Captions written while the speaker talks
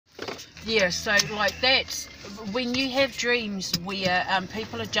Yeah, so like that's when you have dreams where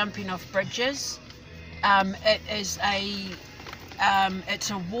people are jumping off bridges. It is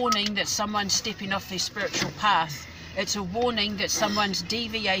it's a warning that someone's stepping off their spiritual path. It's a warning that someone's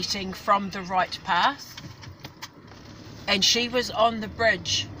deviating from the right path. And she was on the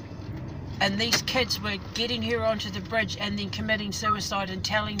bridge, and these kids were getting her onto the bridge and then committing suicide and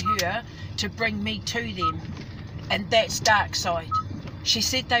telling her to bring me to them. And that's dark side. She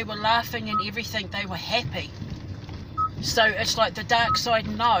said they were laughing and everything, they were happy. So it's like the dark side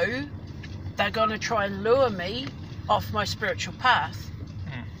know they're going to try and lure me off my spiritual path.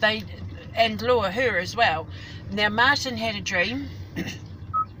 And lure her as well. Now Martin had a dream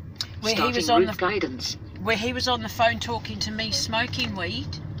where he was on the phone talking to me smoking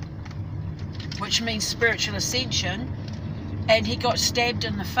weed, which means spiritual ascension, and he got stabbed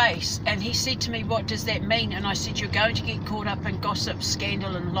in the face, and he said to me, what does that mean? And I said, you're going to get caught up in gossip,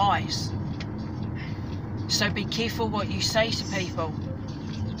 scandal and lies, so be careful what you say to people.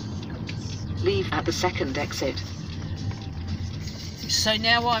 Leave at the second exit. So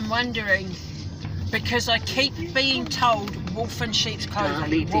now I'm wondering, because I keep being told wolf in sheep's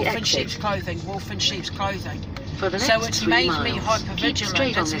clothing, wolf in sheep's clothing, wolf in sheep's clothing. So it's made me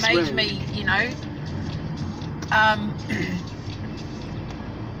hypervigilant, it's made me, you know,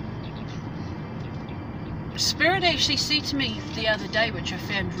 Spirit actually said to me the other day, which I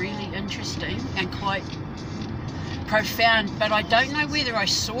found really interesting and quite profound, but I don't know whether I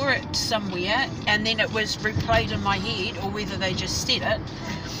saw it somewhere and then it was replayed in my head or whether they just said it,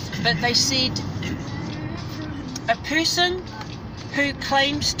 but they said a person who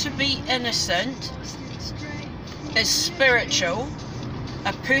claims to be innocent is spiritual,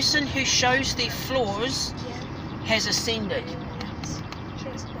 a person who shows their flaws has ascended.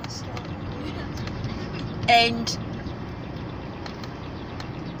 And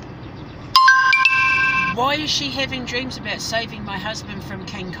why is she having dreams about saving my husband from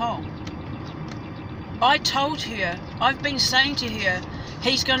King Kong? I told her, I've been saying to her,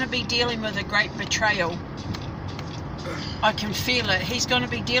 he's going to be dealing with a great betrayal. I can feel it. He's going to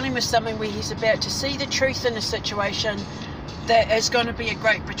be dealing with something where he's about to see the truth in a situation that is going to be a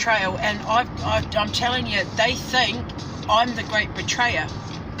great betrayal. And I'm telling you, they think I'm the great betrayer.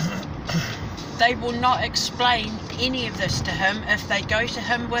 They will not explain any of this to him. If they go to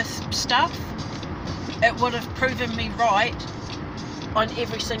him with stuff, it would have proven me right on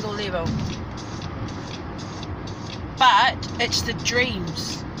every single level. But it's the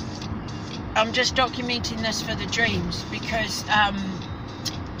dreams. I'm just documenting this for the dreams because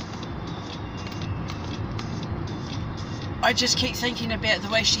I just keep thinking about the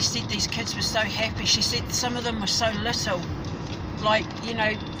way she said these kids were so happy. She said some of them were so little, like, you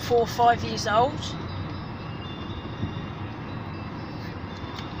know, 4 or 5 years old.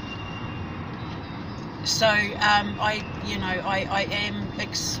 So I am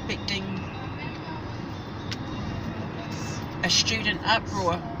expecting a student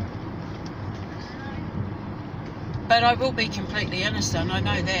uproar, but I will be completely innocent. I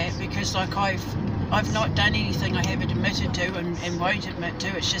know that because, like, I've not done anything I haven't admitted to and won't admit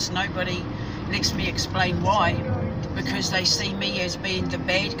to. It's just nobody lets me explain why, because they see me as being the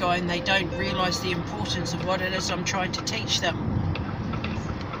bad guy and they don't realise the importance of what it is I'm trying to teach them.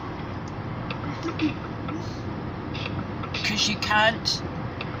 Because you can't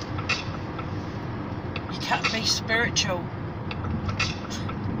be spiritual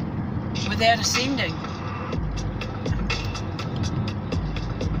without ascending.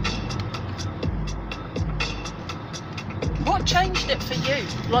 What changed it for you?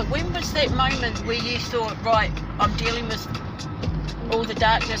 Like, when was that moment where you thought, right, I'm dealing with all the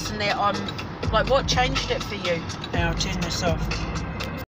darkness and that I'm, like, what changed it for you? Now I'll turn this off.